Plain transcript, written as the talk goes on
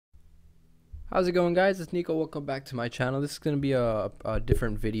How's it going, guys? It's Nico. Welcome back to my channel. This is going to be a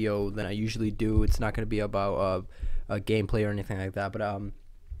different video than I usually do. It's not going to be about a gameplay or anything like that, but I'm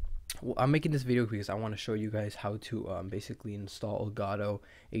making this video because I want to show you guys how to basically install Elgato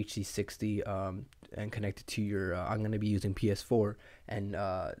HD60 and connect it to your I'm going to be using PS4, and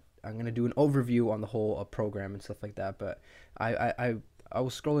I'm going to do an overview on the whole program and stuff like that. But I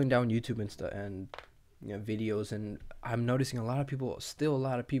was scrolling down YouTube and stuff, and videos, and I'm noticing a lot of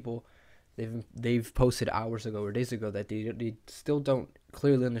people they've posted hours ago or days ago that they still don't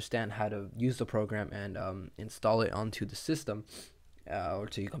clearly understand how to use the program and install it onto the system or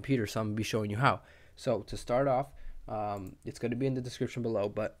to your computer. So I'm gonna be showing you how. So to start off, it's going to be in the description below,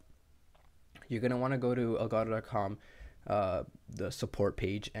 but you're going to want to go to elgato.com, the support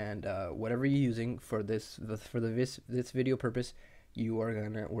page, and whatever you're using for this video purpose,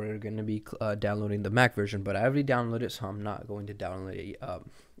 we're gonna be downloading the Mac version. But I already downloaded it, so I'm not going to download it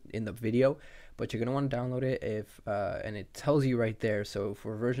in the video. But you're gonna want to download it if and it tells you right there. So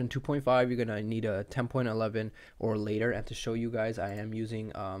for version 2.5, you're gonna need a 10.11 or later. And to show you guys, I am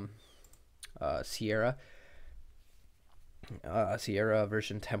using Sierra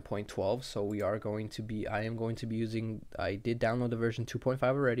version 10.12. So I am going to be using, I did download the version 2.5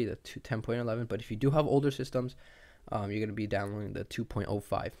 already, the 10.11. But if you do have older systems, you're going to be downloading the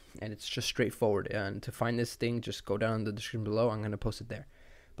 2.05, and it's just straightforward. And to find this thing, just go down in the description below. I'm going to post it there.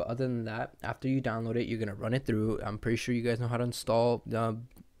 But other than that, after you download it, you're going to run it through. I'm pretty sure you guys know how to install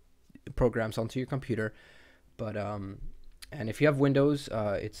programs onto your computer. But and if you have Windows,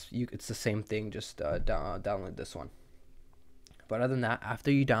 it's the same thing. Just download this one. But other than that,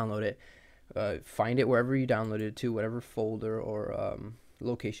 after you download it, find it wherever you downloaded it to, whatever folder or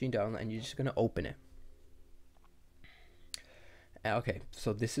location you download, and you're just going to open it. Okay,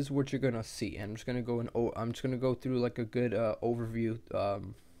 so this is what you're gonna see, and I'm just gonna go through like a good overview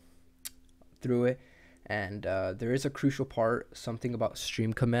through it. And there is a crucial part, something about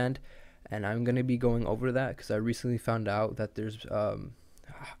stream command, and I'm gonna be going over that because I recently found out that there's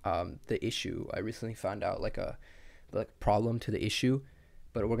the issue. I recently found out like problem to the issue,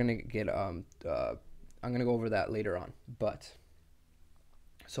 but we're gonna get I'm gonna go over that later on. But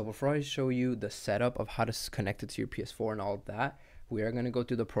so before I show you the setup of how to connect it to your PS4 and all of that, we are going to go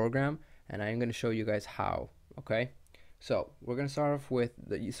through the program, and I am going to show you guys how. Okay, so we're going to start off with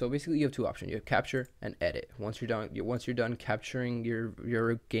so basically you have two options. You have capture and edit. Once you're done capturing your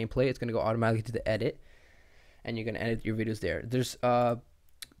gameplay, it's going to go automatically to the edit, and you're going to edit your videos there. There's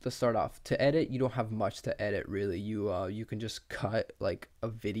to start off, to edit, you don't have much to edit really. You can just cut like a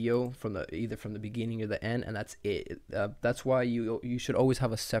video from either from the beginning or the end, and that's it. That's why you should always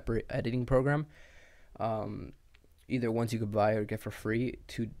have a separate editing program, either ones you could buy or get for free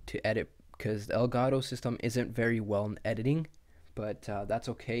to edit, because the Elgato system isn't very well in editing. But that's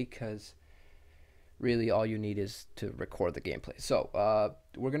okay, because really all you need is to record the gameplay. So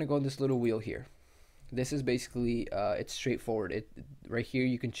we're gonna go in this little wheel here. This is basically it's straightforward. Right here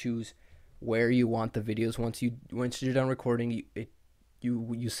you can choose where you want the videos. Once you're done recording,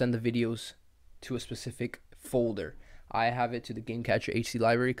 you send the videos to a specific folder. I have it to the Gamecacher HD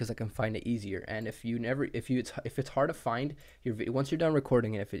library because I can find it easier. And if it's hard to find your video once you're done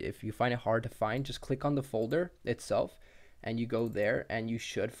recording it, if you find it hard to find, just click on the folder itself and you go there, and you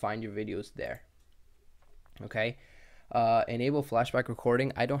should find your videos there. Okay. Enable flashback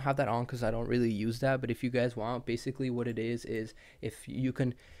recording. I don't have that on because I don't really use that, but if you guys want, basically what it is if you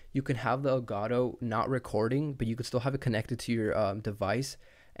can have the Elgato not recording, but you could still have it connected to your device,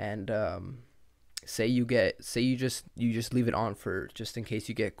 and say you just leave it on for just in case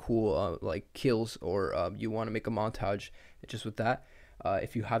you get cool like kills, or you want to make a montage just with that.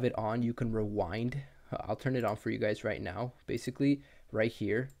 If you have it on, you can rewind. I'll turn it on for you guys right now. Basically right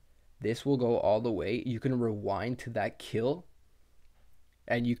here, this will go all the way. You can rewind to that kill,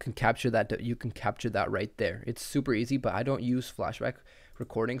 and you can capture that right there. It's super easy, but I don't use flashback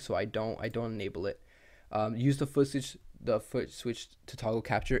recording, so I don't enable it. Use the foot switch to toggle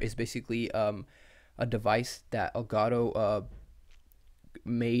capture is basically a device that Elgato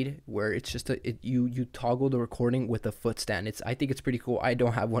made, where it's just you toggle the recording with a foot stand. I think it's pretty cool. I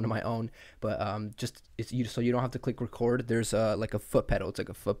don't have one of my own, but so you don't have to click record. There's like a foot pedal. It's like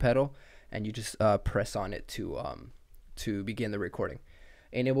a foot pedal, and you just press on it to begin the recording.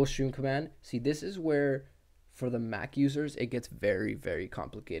 Enable stream command. See, this is where for the Mac users it gets very, very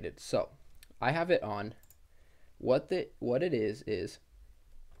complicated. So I have it on. What it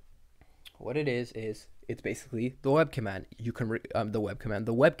is it's basically the web command. You can the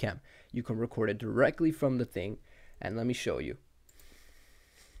webcam. You can record it directly from the thing, and let me show you.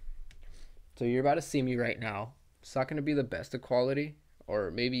 So you're about to see me right now. It's not going to be the best of quality,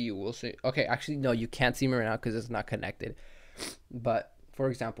 or maybe you will see. Okay, actually no, you can't see me right now because it's not connected. But for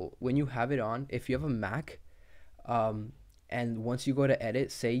example, when you have it on, if you have a Mac, um, and once you go to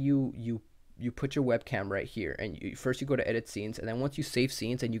edit, say you put your webcam right here, and first you go to edit scenes, and then once you save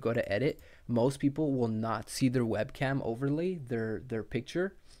scenes and you go to edit, most people will not see their webcam overlay, their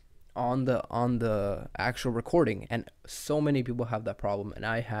picture on the actual recording, and so many people have that problem, and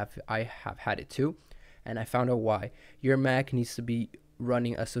I have had it too, and I found out why. Your Mac needs to be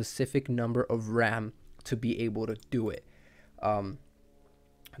running a specific number of RAM to be able to do it. Um,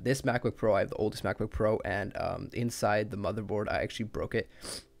 this MacBook Pro, I have the oldest MacBook Pro, and inside the motherboard, I actually broke it.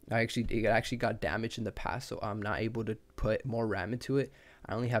 It actually got damaged in the past, so I'm not able to put more RAM into it.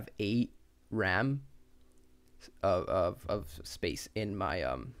 I only have 8 RAM of space in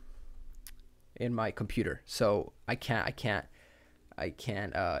my computer, so I can't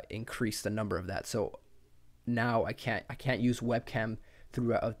increase the number of that. So now I can't use webcam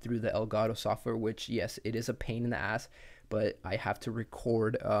through the Elgato software, which, yes, it is a pain in the ass, but I have to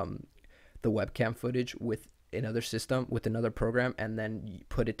record the webcam footage with another system, with another program, and then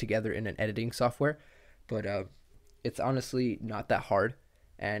put it together in an editing software. But it's honestly not that hard,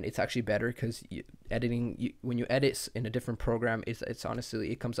 and it's actually better because when you edit in a different program, it's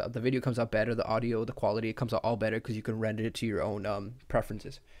honestly, it comes out, the video comes out better, the audio, the quality, it comes out all better because you can render it to your own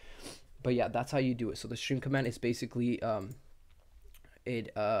preferences. But yeah, that's how you do it. So the stream command is basically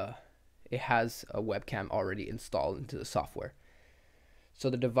it has a webcam already installed into the software. So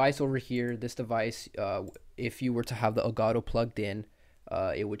the device over here, this device, if you were to have the Elgato plugged in,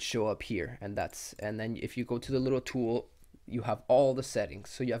 it would show up here, and then if you go to the little tool, you have all the settings.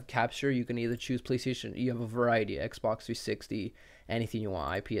 So you have capture, you can either choose PlayStation, you have a variety, Xbox 360, anything you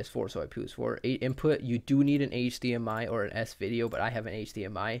want, IPS4, so IPS4. Input, you do need an HDMI or an S video, but I have an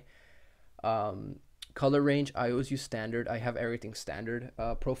HDMI. Color range, I always use standard. I have everything standard.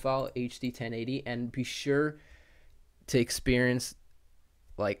 Profile, HD 1080, and be sure to experience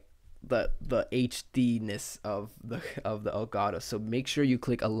like the HD-ness of the Elgato. So make sure you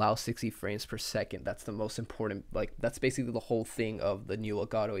click allow 60 frames per second. That's the most important. Like, that's basically the whole thing of the new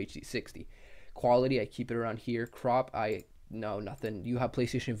Elgato HD60. Quality, I keep it around here. Crop, no, nothing. You have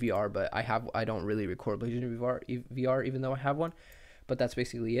PlayStation VR, but I don't really record PlayStation VR even though I have one. But that's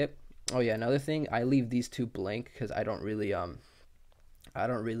basically it. Oh yeah, another thing, I leave these two blank because I don't really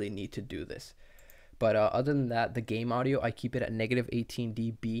need to do this. But other than that, the game audio, I keep it at -18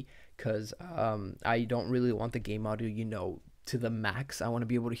 dB because I don't really want the game audio, to the max. I want to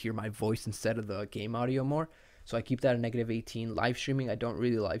be able to hear my voice instead of the game audio more. So I keep that at -18. Live streaming, I don't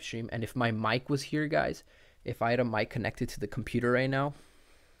really live stream. And if my mic was here, guys, if I had a mic connected to the computer right now,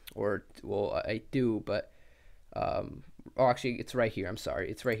 well, I do, but oh, actually, it's right here. I'm sorry,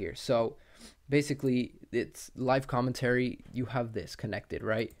 it's right here. So basically, it's live commentary. You have this connected,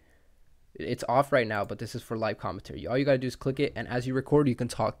 right? It's off right now, but this is for live commentary. All you gotta do is click it, and as you record, you can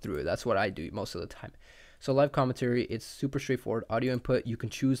talk through it. That's what I do most of the time. So live commentary, it's super straightforward. Audio input, you can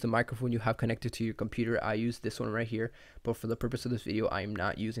choose the microphone you have connected to your computer. I use this one right here, but for the purpose of this video, I am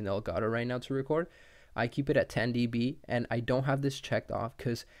not using the Elgato right now to record. I keep it at 10 dB, and I don't have this checked off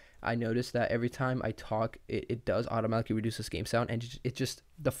because I noticed that every time I talk, it does automatically reduce this game sound, and it just,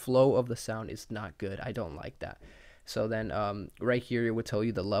 the flow of the sound is not good. I don't like that. So then right here, it would tell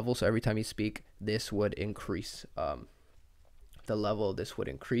you the level. So every time you speak, this would increase. The level of this would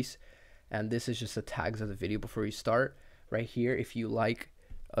increase. And this is just the tags of the video before you start. Right here, if you like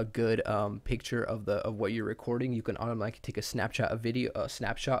a good picture of what you're recording, you can automatically take a snapshot of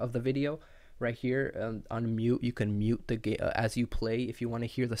the video. Right here, on mute, you can mute the game as you play if you want to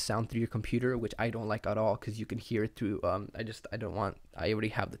hear the sound through your computer, which I don't like at all because you can hear it through. I already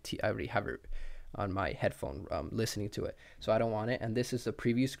have it on my headphone listening to it, so I don't want it. And this is the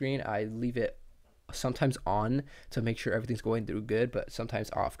preview screen. I leave it sometimes on to make sure everything's going through good, but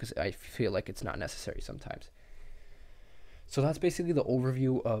sometimes off because I feel like it's not necessary sometimes. So that's basically the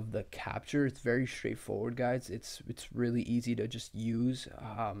overview of the capture. It's very straightforward, guys. It's really easy to just use.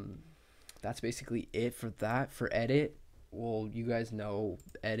 That's basically it for that. For edit, well, you guys know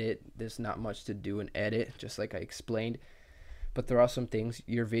edit, there's not much to do in edit, just like I explained. But there are some things.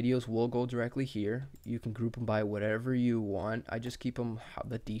 Your videos will go directly here. You can group them by whatever you want. I just keep them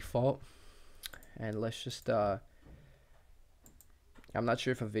the default. And let's just I'm not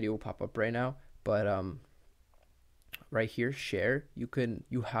sure if a video will pop up right now, but right here, share,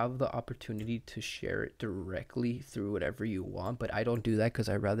 you have the opportunity to share it directly through whatever you want, but I don't do that because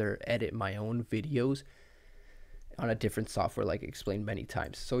I rather edit my own videos on a different software, like I explained many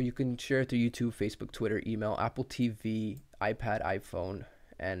times. So you can share it through YouTube, Facebook, Twitter, email, Apple TV, iPad, iPhone,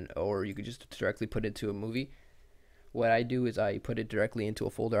 or you could just directly put it to a movie. what I do is I put it directly into a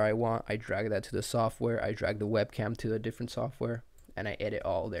folder I want. I drag that to the software. I drag the webcam to a different software, and I edit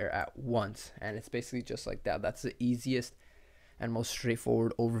all there at once. And it's basically just like that. That's the easiest and most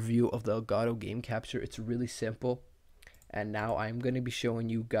straightforward overview of the Elgato game capture. It's really simple. And now I'm going to be showing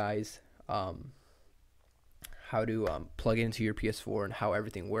you guys how to plug it into your PS4 and how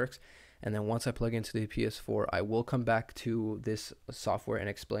everything works. And then once I plug into the PS4, I will come back to this software and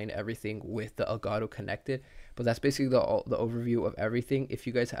explain everything with the Elgato connected. But that's basically the overview of everything. If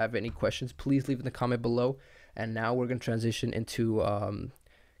you guys have any questions, please leave in the comment below. And now we're going to transition into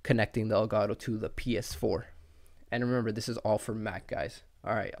connecting the Elgato to the PS4. And remember, this is all for Mac, guys.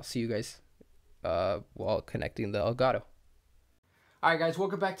 All right, I'll see you guys while connecting the Elgato. All right, guys,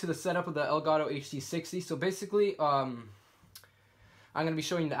 welcome back to the setup of the Elgato HD60. So basically, I'm going to be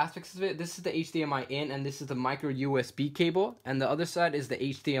showing you the aspects of it. This is the HDMI in, and this is the micro USB cable, and the other side is the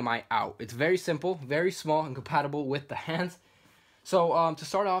HDMI out. It's very simple, very small, and compatible with the hands. So to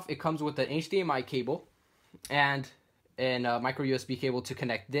start off, it comes with an HDMI cable and a micro USB cable to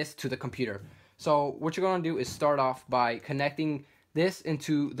connect this to the computer. So what you're going to do is start off by connecting this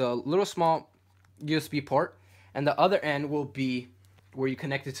into the little small USB port, and the other end will be where you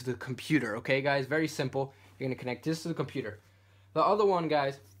connect it to the computer. Okay, guys, very simple. You're going to connect this to the computer. The other one,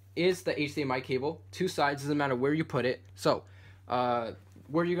 guys, is the HDMI cable. Two sides, doesn't matter where you put it. So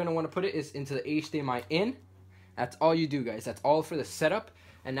where you're going to want to put it is into the HDMI in. That's all you do, guys. That's all for the setup.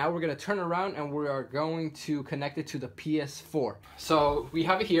 And now we're going to turn around and we are going to connect it to the PS4. So we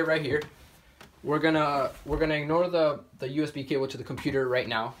have it here, right here. We're gonna ignore the USB cable to the computer right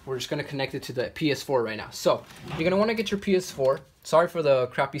now. We're just gonna connect it to the PS4 right now. So you're gonna want to get your PS4. Sorry for the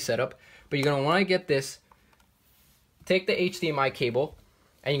crappy setup, but you're gonna want to get this. Take the HDMI cable,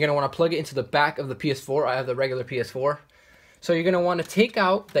 and you're gonna want to plug it into the back of the PS4. I have the regular PS4, so you're gonna want to take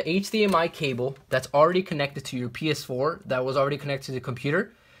out the HDMI cable that's already connected to your PS4, that was already connected to the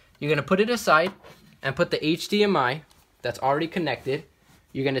computer. You're gonna put it aside and put the HDMI that's already connected.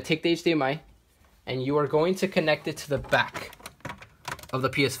 You're gonna take the HDMI. And you are going to connect it to the back of the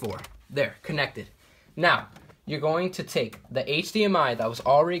PS4. There, connected. Now, you're going to take the HDMI that was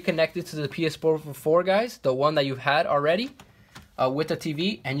already connected to the PS4, guys, the one that you've had already with the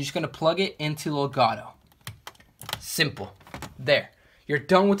TV, and you're just going to plug it into Elgato. Simple. There. You're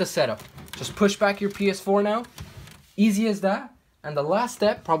done with the setup. Just push back your PS4 now. Easy as that. And the last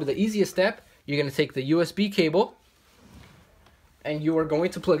step, probably the easiest step, you're going to take the USB cable, and you are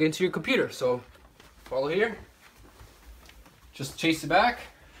going to plug it into your computer. So follow here, just chase it back,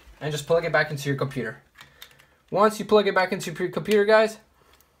 and just plug it back into your computer. Once you plug it back into your computer, guys,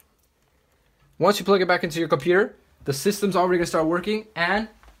 the system's already gonna start working, and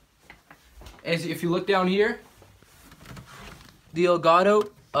as if you look down here, the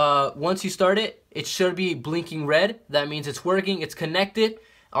Elgato, once you start it, it should be blinking red. That means it's working, it's connected.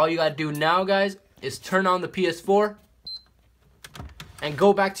 All you gotta do now, guys, is turn on the PS4 and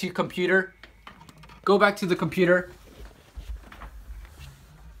go back to your computer. Go back to the computer.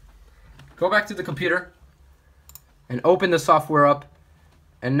 Go back to the computer and open the software up.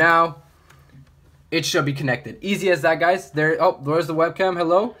 And now it should be connected. Easy as that, guys. There's the webcam.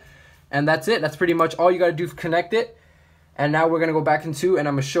 Hello. And that's it. That's pretty much all you got to do to connect it. And now we're going to go back into, and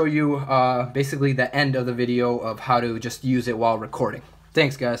I'm going to show you basically the end of the video of how to just use it while recording.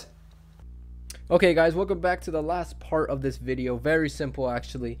 Thanks, guys. Okay, guys, welcome back to the last part of this video. Very simple,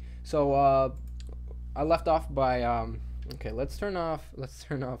 actually. So I left off by okay, let's turn off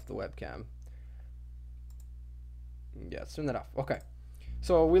the webcam. Yeah, let's turn that off. Okay,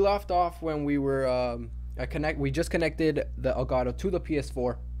 so we left off when we were we just connected the Elgato to the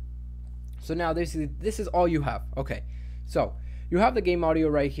PS4. So now this is all you have. Okay, so you have the game audio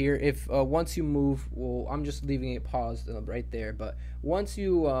right here. If once you move, well, I'm just leaving it paused right there, but once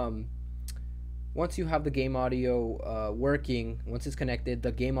you have the game audio working, once it's connected,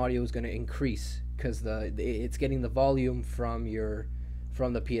 the game audio is going to increase because it's getting the volume from the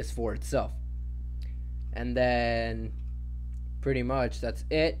PS4 itself. And then pretty much that's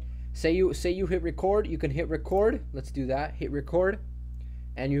it. Say you hit record, you can hit record. Let's do that. Hit record,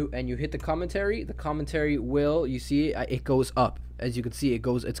 and you hit the commentary. The commentary will, you see it goes up. As you can see,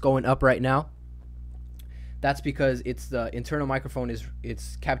 it's going up right now. That's because it's the internal microphone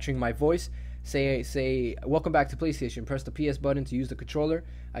it's capturing my voice. Say welcome back to PlayStation. Press the PS button to use the controller.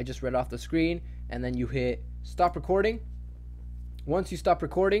 I just read off the screen, and then you hit stop recording. Once you stop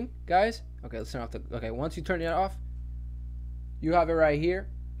recording, guys, okay, let's turn off the, okay, once you turn it off, you have it right here.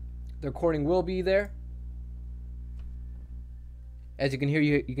 The recording will be there. As you can hear,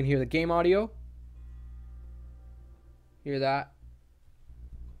 you can hear the game audio. Hear that?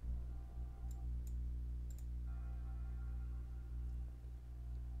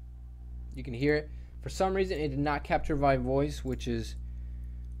 You can hear it. For some reason, it did not capture my voice, which is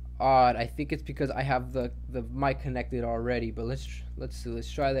odd. I think it's because I have the mic connected already. But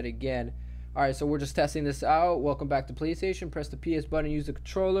let's try that again. All right, so we're just testing this out. Welcome back to PlayStation. Press the PS button, use the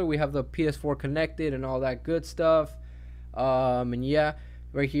controller. We have the PS4 connected and all that good stuff. And yeah,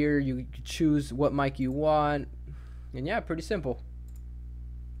 right here you choose what mic you want. And yeah, pretty simple.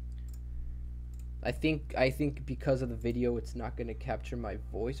 I think because of the video, it's not gonna capture my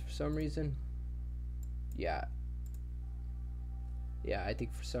voice for some reason. Yeah, I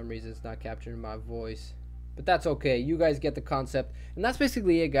think for some reason it's not capturing my voice, but that's okay. You guys get the concept, and that's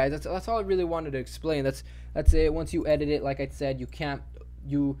basically it, guys. That's all I really wanted to explain. That's it. Once you edit it, like I said,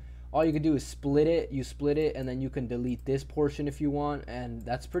 all you can do is split it. You split it, and then you can delete this portion if you want, and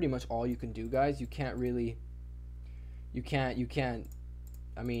that's pretty much all you can do, guys. You can't.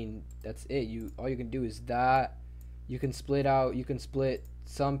 I mean, that's it. All you can do is that. You can split out. You can split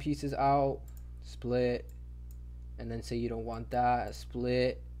some pieces out. Split, and then say you don't want that.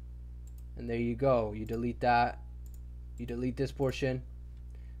 Split, and there you go. You delete that. You delete this portion.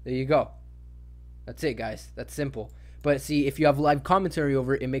 There you go. That's it, guys. That's simple. But see, if you have live commentary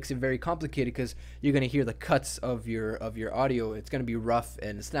over it, it makes it very complicated because you're gonna hear the cuts of your audio. It's gonna be rough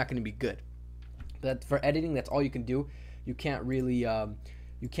and it's not gonna be good. But for editing, that's all you can do. You can't really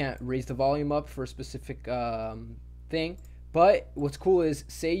you can't raise the volume up for a specific thing. But what's cool is,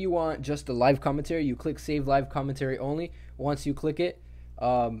 say you want just the live commentary, you click save live commentary only. Once you click it,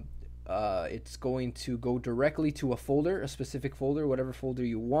 it's going to go directly to a folder, a specific folder, whatever folder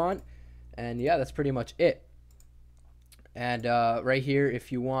you want. And yeah, that's pretty much it. And right here, if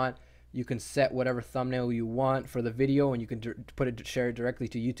you want, you can set whatever thumbnail you want for the video, and you can share it directly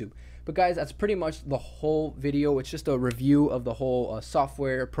to YouTube. But guys, that's pretty much the whole video. It's just a review of the whole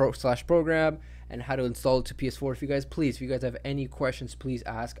software program and how to install it to PS4. If you guys have any questions, please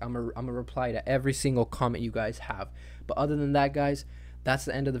ask. I'm gonna reply to every single comment you guys have. But other than that, guys, that's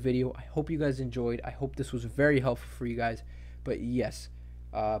the end of the video. I hope you guys enjoyed. I hope this was very helpful for you guys. But yes,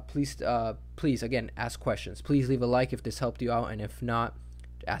 please again, ask questions. Please leave a like if this helped you out, and if not,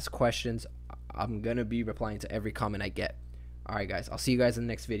 ask questions. I'm gonna be replying to every comment I get. All right, guys, I'll see you guys in the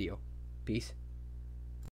next video. Peace.